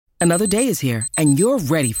Another day is here, and you're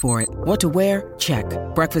ready for it. What to wear? Check.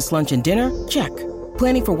 Breakfast, lunch, and dinner? Check.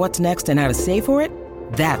 Planning for what's next and how to save for it?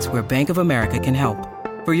 That's where Bank of America can help.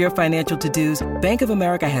 For your financial to-dos, Bank of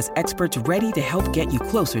America has experts ready to help get you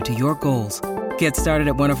closer to your goals. Get started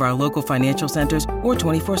at one of our local financial centers or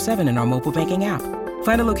 24/7 in our mobile banking app.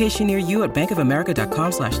 Find a location near you at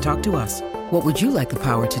bankofamerica.com/talktous. What would you like the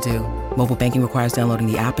power to do? Mobile banking requires downloading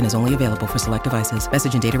the app and is only available for select devices.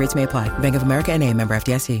 Message and data rates may apply. Bank of America N.A., member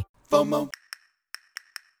FDIC. FOMO.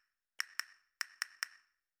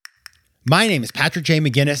 My name is Patrick J.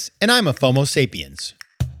 McGinnis, and I'm a FOMO sapiens.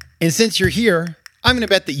 And since you're here, I'm going to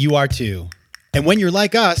bet that you are too. And when you're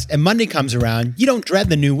like us and Monday comes around, you don't dread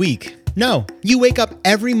the new week. No, you wake up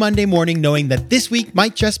every Monday morning knowing that this week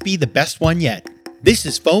might just be the best one yet. This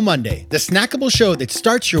is FOMO Monday, the snackable show that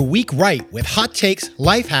starts your week right with hot takes,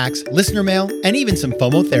 life hacks, listener mail, and even some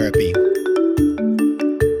FOMO therapy.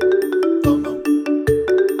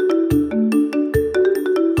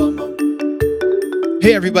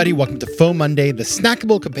 Hey everybody, welcome to FOMO Monday, the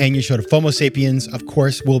snackable companion show to FOMO Sapiens. Of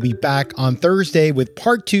course, we'll be back on Thursday with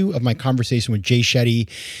part 2 of my conversation with Jay Shetty.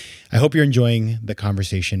 I hope you're enjoying the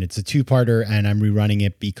conversation. It's a two-parter and I'm rerunning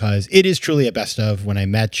it because it is truly a best of. When I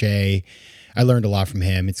met Jay, I learned a lot from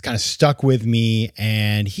him. It's kind of stuck with me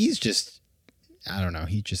and he's just, I don't know,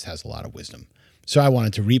 he just has a lot of wisdom. So I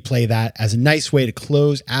wanted to replay that as a nice way to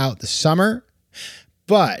close out the summer.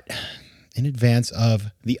 But in advance of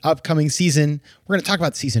the upcoming season, we're going to talk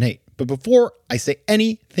about season 8. But before I say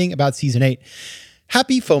anything about season 8,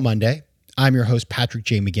 happy FOMO Monday. I'm your host, Patrick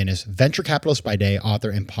J. McGinnis, venture capitalist by day, author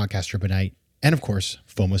and podcaster by night, and of course,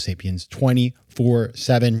 FOMO Sapiens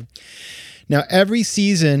 24/7. Now, every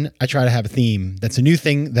season, I try to have a theme. That's a new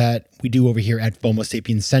thing that we do over here at FOMO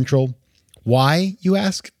Sapiens Central. Why, you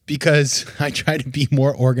ask? Because I try to be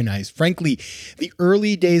more organized. Frankly, the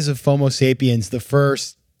early days of FOMO Sapiens, the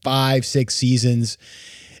first 5-6 seasons,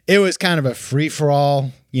 it was kind of a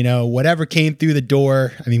free-for-all, whatever came through the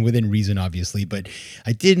door. I mean, within reason, obviously, but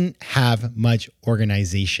I didn't have much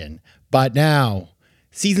organization. But now,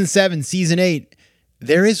 season 7, season 8,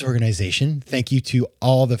 there is organization. Thank you to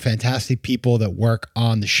all the fantastic people that work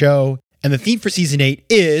on the show. And the theme for season 8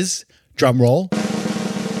 is, drumroll,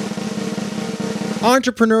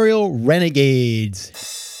 Entrepreneurial Renegades.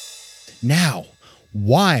 Now,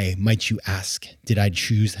 why, might you ask, did I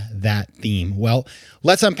choose that theme? Well,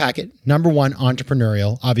 let's unpack it. Number one,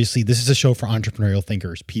 entrepreneurial. Obviously, this is a show for entrepreneurial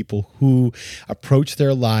thinkers, people who approach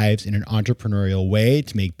their lives in an entrepreneurial way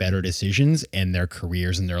to make better decisions in their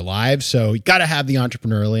careers and their lives. So you got to have the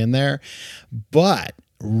entrepreneurial in there. But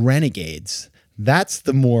renegades, that's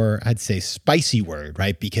the more, I'd say, spicy word,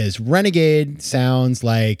 right? Because renegade sounds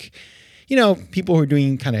like, people who are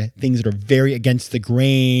doing kind of things that are very against the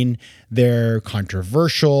grain. They're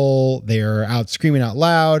controversial. They're out screaming out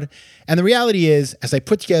loud. And the reality is, as I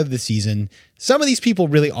put together the season, some of these people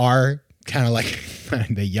really are kind of like,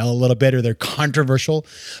 they yell a little bit or they're controversial.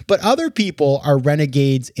 But other people are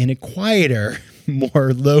renegades in a quieter,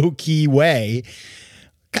 more low-key way.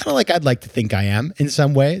 Kind of like I'd like to think I am in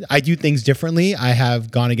some way. I do things differently. I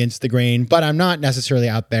have gone against the grain, but I'm not necessarily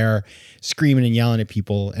out there screaming and yelling at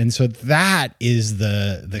people. And so that is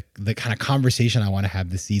the kind of conversation I want to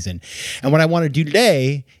have this season. And what I want to do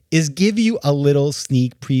today is give you a little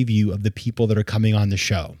sneak preview of the people that are coming on the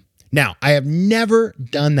show. Now, I have never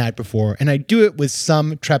done that before, and I do it with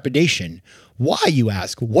some trepidation. Why, you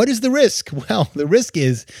ask? What is the risk? Well, the risk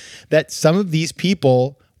is that some of these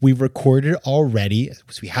people we've recorded already.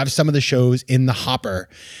 We have some of the shows in the hopper,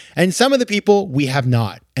 and some of the people we have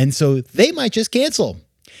not. And so they might just cancel.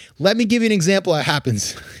 Let me give you an example of what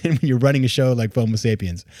happens when you're running a show like FOMO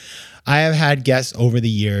Sapiens. I have had guests over the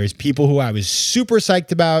years, people who I was super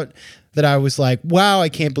psyched about, that I was like, wow, I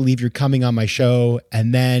can't believe you're coming on my show.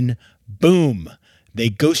 And then boom, they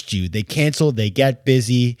ghost you. They cancel, they get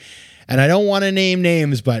busy. And I don't want to name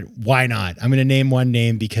names, but why not? I'm going to name one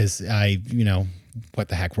name because what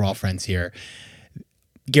the heck, we're all friends here.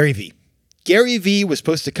 Gary Vee. Gary Vee was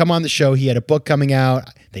supposed to come on the show. He had a book coming out.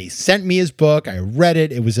 They sent me his book. I read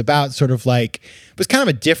it. It was about it was kind of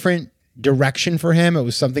a different direction for him. It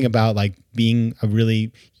was something about like being a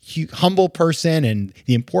really humble person and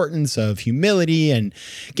the importance of humility and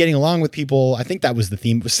getting along with people. I think that was the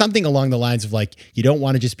theme. It was something along the lines of like, you don't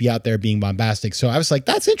want to just be out there being bombastic. So I was like,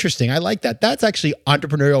 that's interesting. I like that. That's actually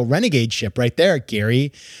entrepreneurial renegade ship right there,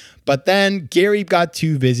 Gary. But then Gary got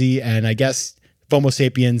too busy, and I guess FOMO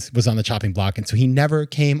Sapiens was on the chopping block, and so he never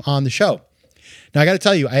came on the show. Now, I got to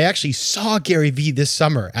tell you, I actually saw Gary Vee this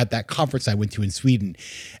summer at that conference I went to in Sweden,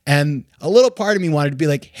 and a little part of me wanted to be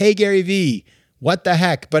like, hey, Gary Vee, What the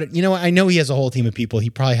heck? But you know what? I know he has a whole team of people. He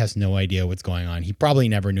probably has no idea what's going on. He probably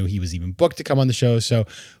never knew he was even booked to come on the show. So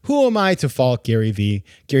who am I to fault Gary Vee?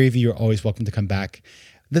 Gary Vee, you're always welcome to come back.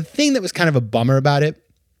 The thing that was kind of a bummer about it,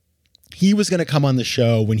 he was going to come on the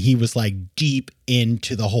show when he was like deep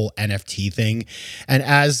into the whole NFT thing. And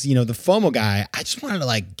as, you know, the FOMO guy, I just wanted to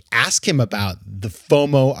like ask him about the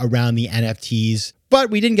FOMO around the NFTs, but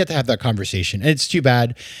we didn't get to have that conversation. And it's too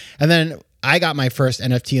bad. And then I got my first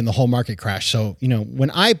NFT and the whole market crashed. So, you know, when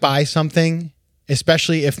I buy something,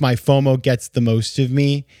 especially if my FOMO gets the most of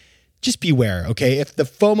me, just beware, okay? If the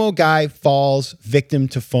FOMO guy falls victim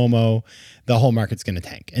to FOMO, the whole market's going to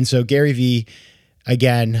tank. And so Gary Vee,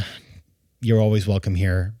 again, you're always welcome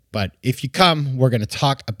here. But if you come, we're going to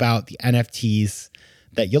talk about the NFTs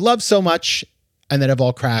that you love so much and that have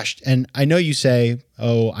all crashed. And I know you say,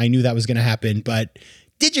 oh, I knew that was going to happen, but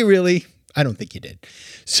did you really? I don't think you did.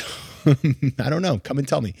 So I don't know. Come and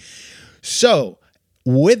tell me. So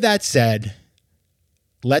with that said,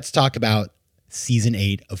 let's talk about season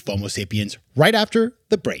 8 of FOMO Sapiens right after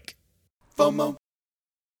the break. FOMO.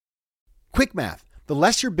 Quick math. The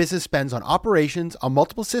less your business spends on operations, on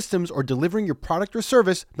multiple systems, or delivering your product or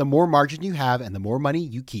service, the more margin you have and the more money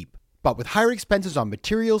you keep. But with higher expenses on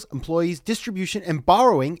materials, employees, distribution, and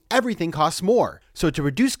borrowing, everything costs more. So to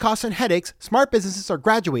reduce costs and headaches, smart businesses are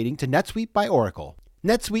graduating to NetSuite by Oracle.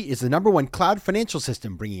 NetSuite is the #1 cloud financial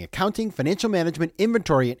system, bringing accounting, financial management,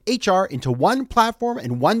 inventory, and HR into one platform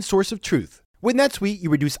and one source of truth. With NetSuite, you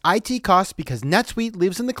reduce IT costs because NetSuite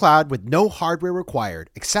lives in the cloud with no hardware required,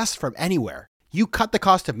 accessed from anywhere. You cut the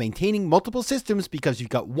cost of maintaining multiple systems because you've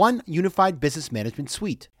got one unified business management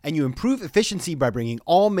suite. And you improve efficiency by bringing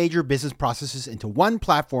all major business processes into one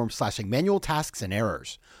platform, slashing manual tasks and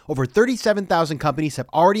errors. Over 37,000 companies have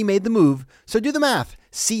already made the move, so do the math.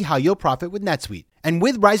 See how you'll profit with NetSuite. And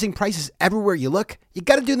with rising prices everywhere you look, you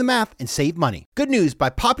gotta do the math and save money. Good news, by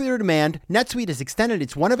popular demand, NetSuite has extended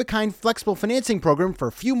its one-of-a-kind flexible financing program for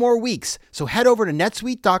a few more weeks. So head over to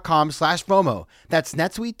netsuite.com/FOMO. That's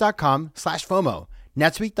netsuite.com/FOMO.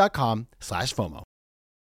 netsuite.com/FOMO.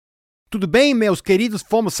 Tudo bem, meus queridos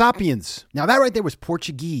FOMO sapiens? Now that right there was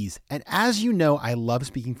Portuguese. And as you know, I love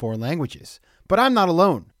speaking foreign languages. But I'm not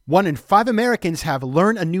alone. 1 in 5 Americans have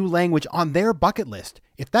learned a new language on their bucket list.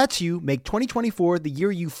 If that's you, make 2024 the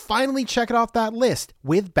year you finally check it off that list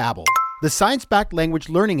with Babbel, the science-backed language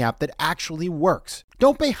learning app that actually works.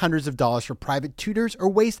 Don't pay hundreds of dollars for private tutors or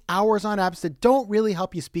waste hours on apps that don't really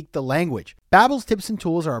help you speak the language. Babbel's tips and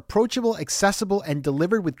tools are approachable, accessible, and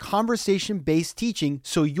delivered with conversation-based teaching,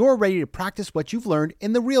 so you're ready to practice what you've learned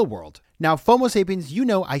in the real world. Now, FOMO Sapiens, you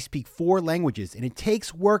know I speak 4 languages, and it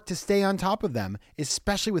takes work to stay on top of them,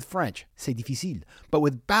 especially with French. C'est difficile. But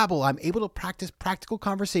with Babbel, I'm able to practice practical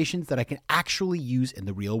conversations that I can actually use in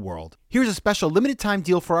the real world. Here's a special limited time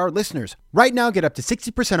deal for our listeners. Right now, get up to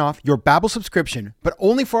 60% off your Babbel subscription, but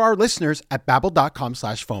only for our listeners at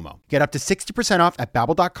babbel.com/FOMO. Get up to 60% off at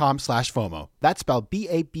babbel.com/FOMO. That's spelled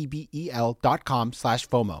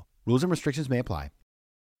BABBEL.com/FOMO. Rules and restrictions may apply.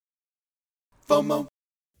 FOMO.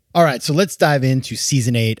 All right, so let's dive into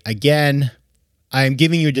season 8. Again, I am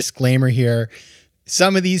giving you a disclaimer here.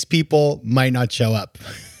 Some of these people might not show up.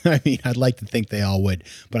 I mean, I'd like to think they all would,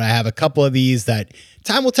 but I have a couple of these that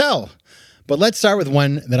time will tell. But let's start with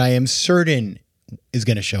one that I am certain is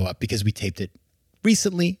going to show up because we taped it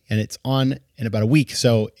recently and it's on in about a week.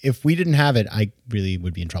 So if we didn't have it, I really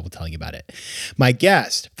would be in trouble telling you about it. My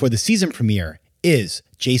guest for the season premiere is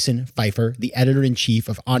Jason Feifer, the editor-in-chief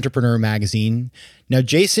of Entrepreneur Magazine. Now,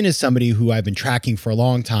 Jason is somebody who I've been tracking for a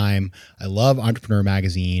long time. I love Entrepreneur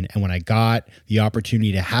Magazine. And when I got the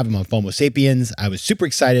opportunity to have him on FOMO Sapiens, I was super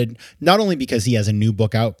excited, not only because he has a new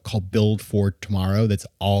book out called Build for Tomorrow that's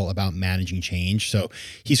all about managing change. So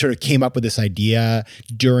he sort of came up with this idea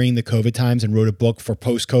during the COVID times and wrote a book for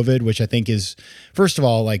post-COVID, which I think is, first of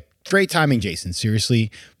all, like, great timing, Jason.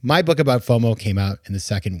 Seriously, my book about FOMO came out in the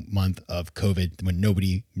second month of COVID when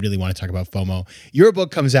nobody really wanted to talk about FOMO. Your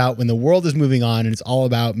book comes out when the world is moving on and it's all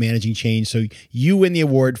about managing change. So you win the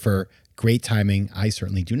award for great timing. I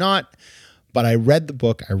certainly do not. But I read the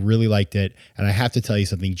book. I really liked it. And I have to tell you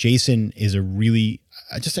something. Jason is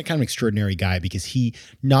just a kind of extraordinary guy because he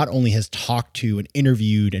not only has talked to and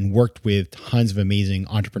interviewed and worked with tons of amazing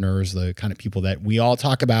entrepreneurs, the kind of people that we all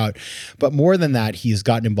talk about, but more than that, he has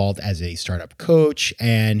gotten involved as a startup coach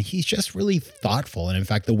and he's just really thoughtful. And in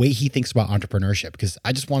fact, the way he thinks about entrepreneurship, because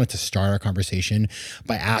I just wanted to start our conversation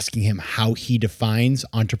by asking him how he defines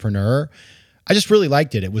entrepreneur. I just really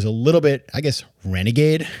liked it. It was a little bit, I guess,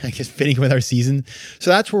 renegade, fitting with our season.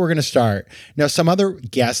 So that's where we're going to start. Now, some other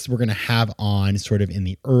guests we're going to have on sort of in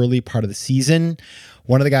the early part of the season.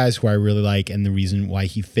 one of the guys who I really like, and the reason why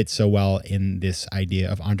he fits so well in this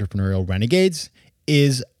idea of entrepreneurial renegades,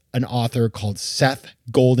 is an author called Seth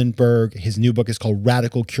Goldenberg. His new book is called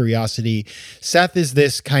Radical Curiosity. Seth is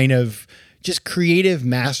this kind of just creative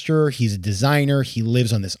master. He's a designer. He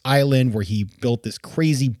lives on this island where he built this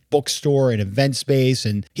crazy bookstore and event space.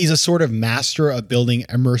 And he's a sort of master of building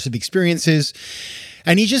immersive experiences.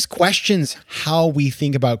 And he just questions how we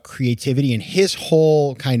think about creativity. And his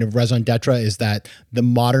whole kind of raison d'etre is that the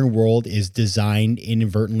modern world is designed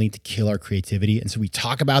inadvertently to kill our creativity. And so we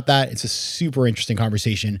talk about that. It's a super interesting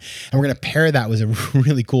conversation. And we're going to pair that with a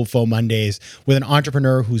really cool Faux Mondays with an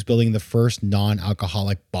entrepreneur who's building the first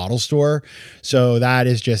non-alcoholic bottle store. So that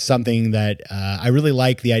is just something that I really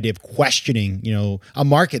like, the idea of questioning, a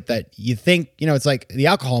market that you think, it's like the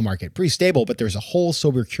alcohol market, pretty stable, but there's a whole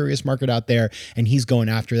sober, curious market out there. And he's going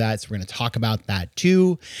after that. So we're going to talk about that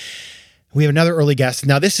too. We have another early guest.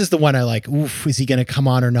 Now, this is the one I like. Oof, is he going to come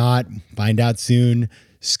on or not? Find out soon.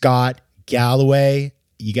 Scott Galloway.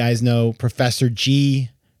 You guys know Professor G,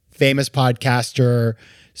 famous podcaster,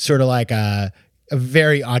 sort of like a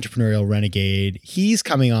very entrepreneurial renegade. He's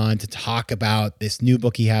coming on to talk about this new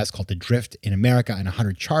book he has called Adrift in America in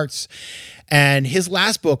 100 Charts. And his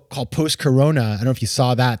last book called Post-Corona, I don't know if you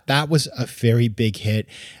saw that, that was a very big hit.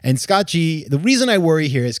 And Scott G, the reason I worry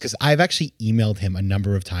here is because I've actually emailed him a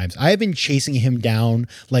number of times. I have been chasing him down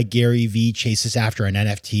like Gary Vee chases after an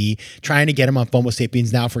NFT, trying to get him on FOMO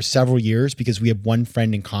Sapiens now for several years because we have one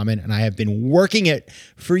friend in common, and I have been working it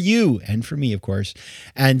for you and for me, of course.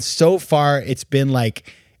 And so far it's been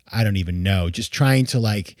like, I don't even know, just trying to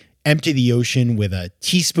like empty the ocean with a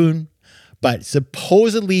teaspoon. But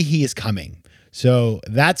supposedly he is coming. So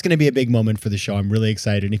that's going to be a big moment for the show. I'm really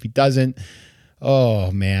excited. And if he doesn't, oh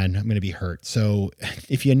man, I'm going to be hurt. So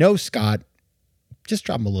if you know Scott, just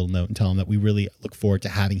drop him a little note and tell him that we really look forward to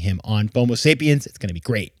having him on FOMO Sapiens. It's going to be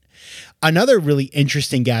great. Another really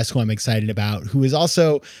interesting guest who I'm excited about, who is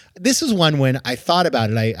also, this is one when I thought about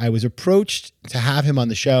it, I was approached to have him on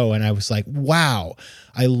the show and I was like, wow,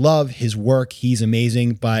 I love his work. He's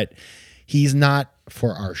amazing, but he's not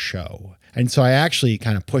for our show. And so I actually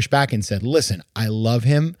kind of pushed back and said, listen, I love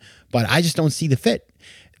him, but I just don't see the fit.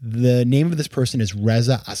 The name of this person is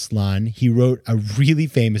Reza Aslan. He wrote a really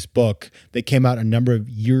famous book that came out a number of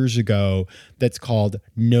years ago that's called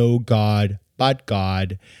No God But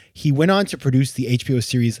God. He went on to produce the HBO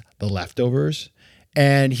series The Leftovers,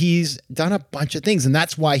 and he's done a bunch of things. And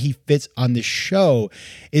that's why he fits on this show,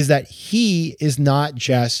 is that he is not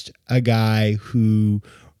just a guy who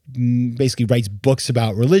basically writes books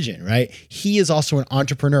about religion, right? He is also an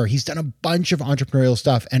entrepreneur. He's done a bunch of entrepreneurial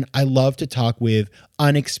stuff. And I love to talk with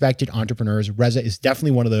unexpected entrepreneurs. Reza is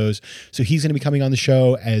definitely one of those. So he's going to be coming on the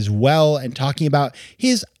show as well and talking about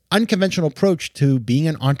his unconventional approach to being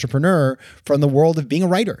an entrepreneur from the world of being a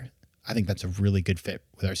writer. I think that's a really good fit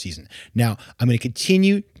with our season. Now, I'm going to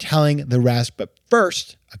continue telling the rest, but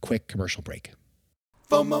first, a quick commercial break.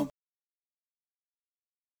 FOMO.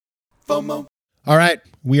 FOMO. All right,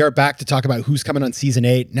 we are back to talk about who's coming on season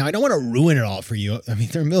 8. Now, I don't want to ruin it all for you. I mean,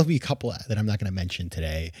 there will be a couple that I'm not going to mention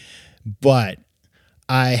today, but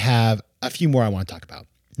I have a few more I want to talk about.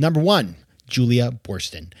 Number one, Julia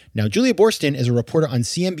Boorstin. Now, Julia Boorstin is a reporter on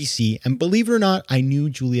CNBC, and believe it or not, I knew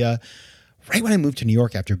Julia right when I moved to New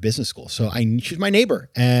York after business school. So she was my neighbor,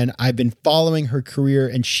 and I've been following her career,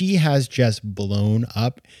 and she has just blown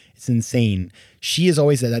up. It's insane. She is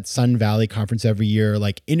always at that Sun Valley conference every year,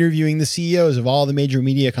 like interviewing the CEOs of all the major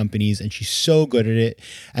media companies, and she's so good at it.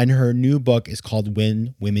 And her new book is called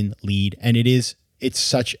When Women Lead, and it's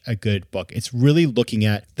such a good book. It's really looking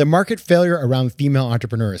at the market failure around female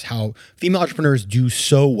entrepreneurs, how female entrepreneurs do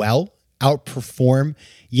so well, outperform,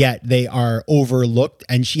 yet they are overlooked.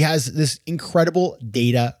 And she has this incredible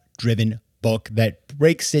data-driven book that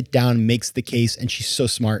breaks it down, makes the case, and she's so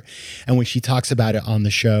smart. And when she talks about it on the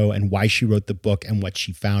show and why she wrote the book and what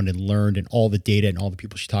she found and learned and all the data and all the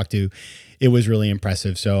people she talked to, it was really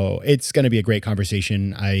impressive. So it's going to be a great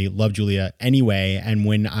conversation. I love Julia anyway. And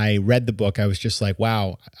when I read the book, I was just like,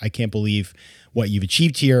 wow, I can't believe what you've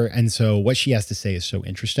achieved here. And so what she has to say is so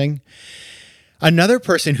interesting. Another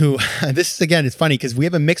person who, this is, again, it's funny because we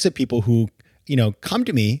have a mix of people who, come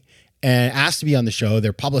to me and ask to be on the show,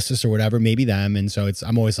 their publicists or whatever, maybe them. And so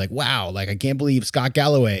I'm always like, wow, like I can't believe Scott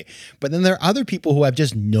Galloway. But then there are other people who I've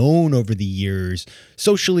just known over the years,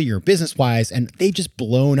 socially or business-wise, and they've just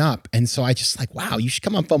blown up. And so I just like, wow, you should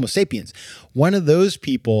come on FOMO Sapiens. One of those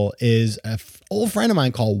people is an old friend of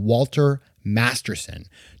mine called Walter Masterson.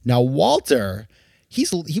 Now, Walter,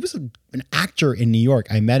 he was an actor in New York.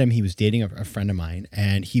 I met him. He was dating a friend of mine,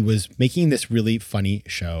 and he was making this really funny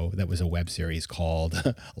show that was a web series called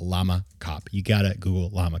Llama Cop. You gotta Google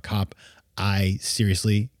Llama Cop. I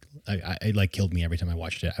seriously, I like killed me every time I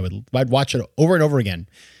watched it. I'd watch it over and over again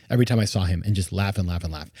every time I saw him and just laugh and laugh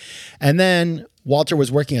and laugh. And then Walter was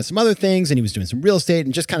working on some other things, and he was doing some real estate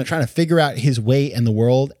and just kind of trying to figure out his way in the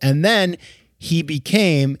world. And then he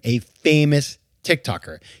became a famous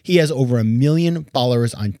TikToker. He has over 1 million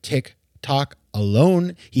followers on TikTok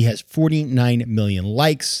alone. He has 49 million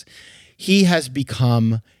likes. He has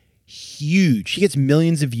become huge. He gets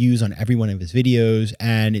millions of views on every one of his videos.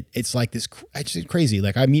 And it's like this, it's just crazy.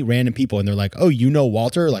 Like I meet random people and they're like, oh, you know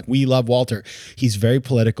Walter? Like we love Walter. He's very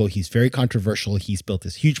political. He's very controversial. He's built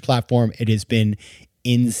this huge platform. It has been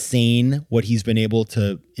insane what he's been able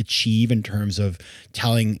to achieve in terms of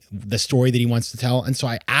telling the story that he wants to tell. And so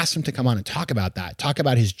I asked him to come on and talk about that, talk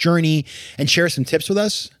about his journey and share some tips with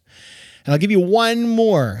us. And I'll give you one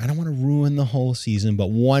more. I don't want to ruin the whole season, but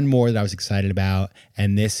one more that I was excited about.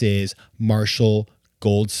 And this is Marshall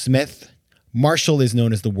Goldsmith. Marshall is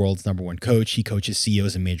known as the world's #1 coach. He coaches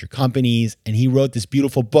CEOs in major companies, and he wrote this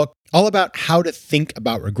beautiful book all about how to think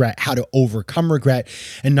about regret, how to overcome regret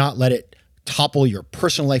and not let it topple your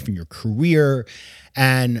personal life and your career.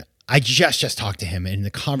 And I just talked to him, and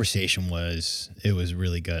the conversation was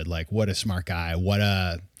really good. Like, what a smart guy.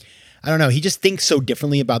 I don't know. He just thinks so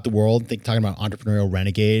differently about the world. Talking about entrepreneurial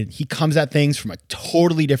renegade. He comes at things from a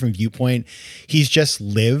totally different viewpoint. He's just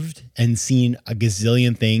lived and seen a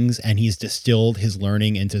gazillion things, and he's distilled his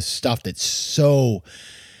learning into stuff that's so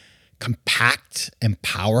compact and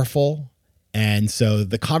powerful. And so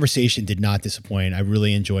the conversation did not disappoint. I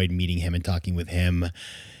really enjoyed meeting him and talking with him.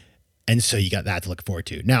 And so you got that to look forward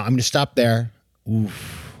to. Now I'm going to stop there.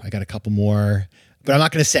 Oof, I got a couple more, but I'm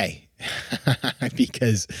not going to say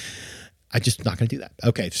because I'm just not going to do that.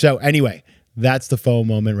 Okay. So anyway, that's the FOMO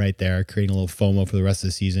moment right there, creating a little FOMO for the rest of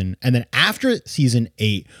the season. And then after season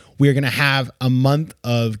 8, we're going to have a month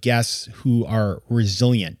of guests who are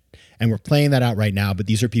resilient. And we're playing that out right now, but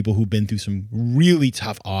these are people who've been through some really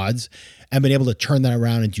tough odds and been able to turn that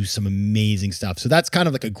around and do some amazing stuff. So that's kind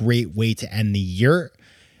of like a great way to end the year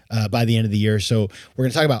by the end of the year. So we're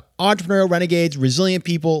going to talk about entrepreneurial renegades, resilient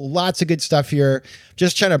people, lots of good stuff here.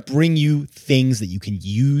 Just trying to bring you things that you can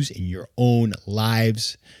use in your own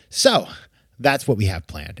lives. So that's what we have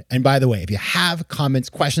planned. And by the way, if you have comments,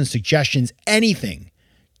 questions, suggestions, anything,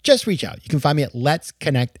 just reach out. You can find me at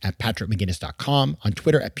letsconnect@patrickmcginnis.com, on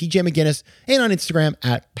Twitter @PJMcGinnis, and on Instagram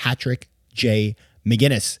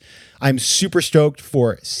 @PatrickJMcGinnis. I'm super stoked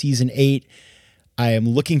for season 8. I am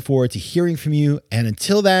looking forward to hearing from you. And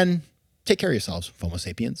until then, take care of yourselves, FOMO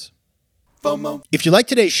Sapiens. FOMO. If you like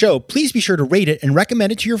today's show, please be sure to rate it and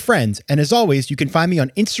recommend it to your friends. And as always, you can find me on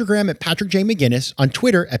Instagram @PatrickJMcGinnis, on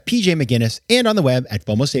Twitter @PJMcGinnis, and on the web at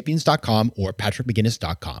FOMOSapiens.com or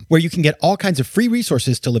PatrickMcGinnis.com, where you can get all kinds of free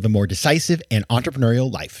resources to live a more decisive and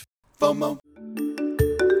entrepreneurial life. FOMO.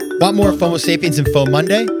 Want more FOMO Sapiens and FOMO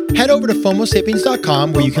Monday? Head over to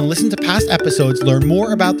FOMOSapiens.com, where you can listen to past episodes, learn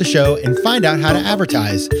more about the show, and find out how to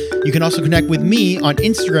advertise. You can also connect with me on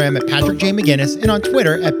Instagram @PatrickJMcGinnis and on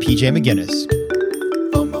Twitter @PJMcGinnis.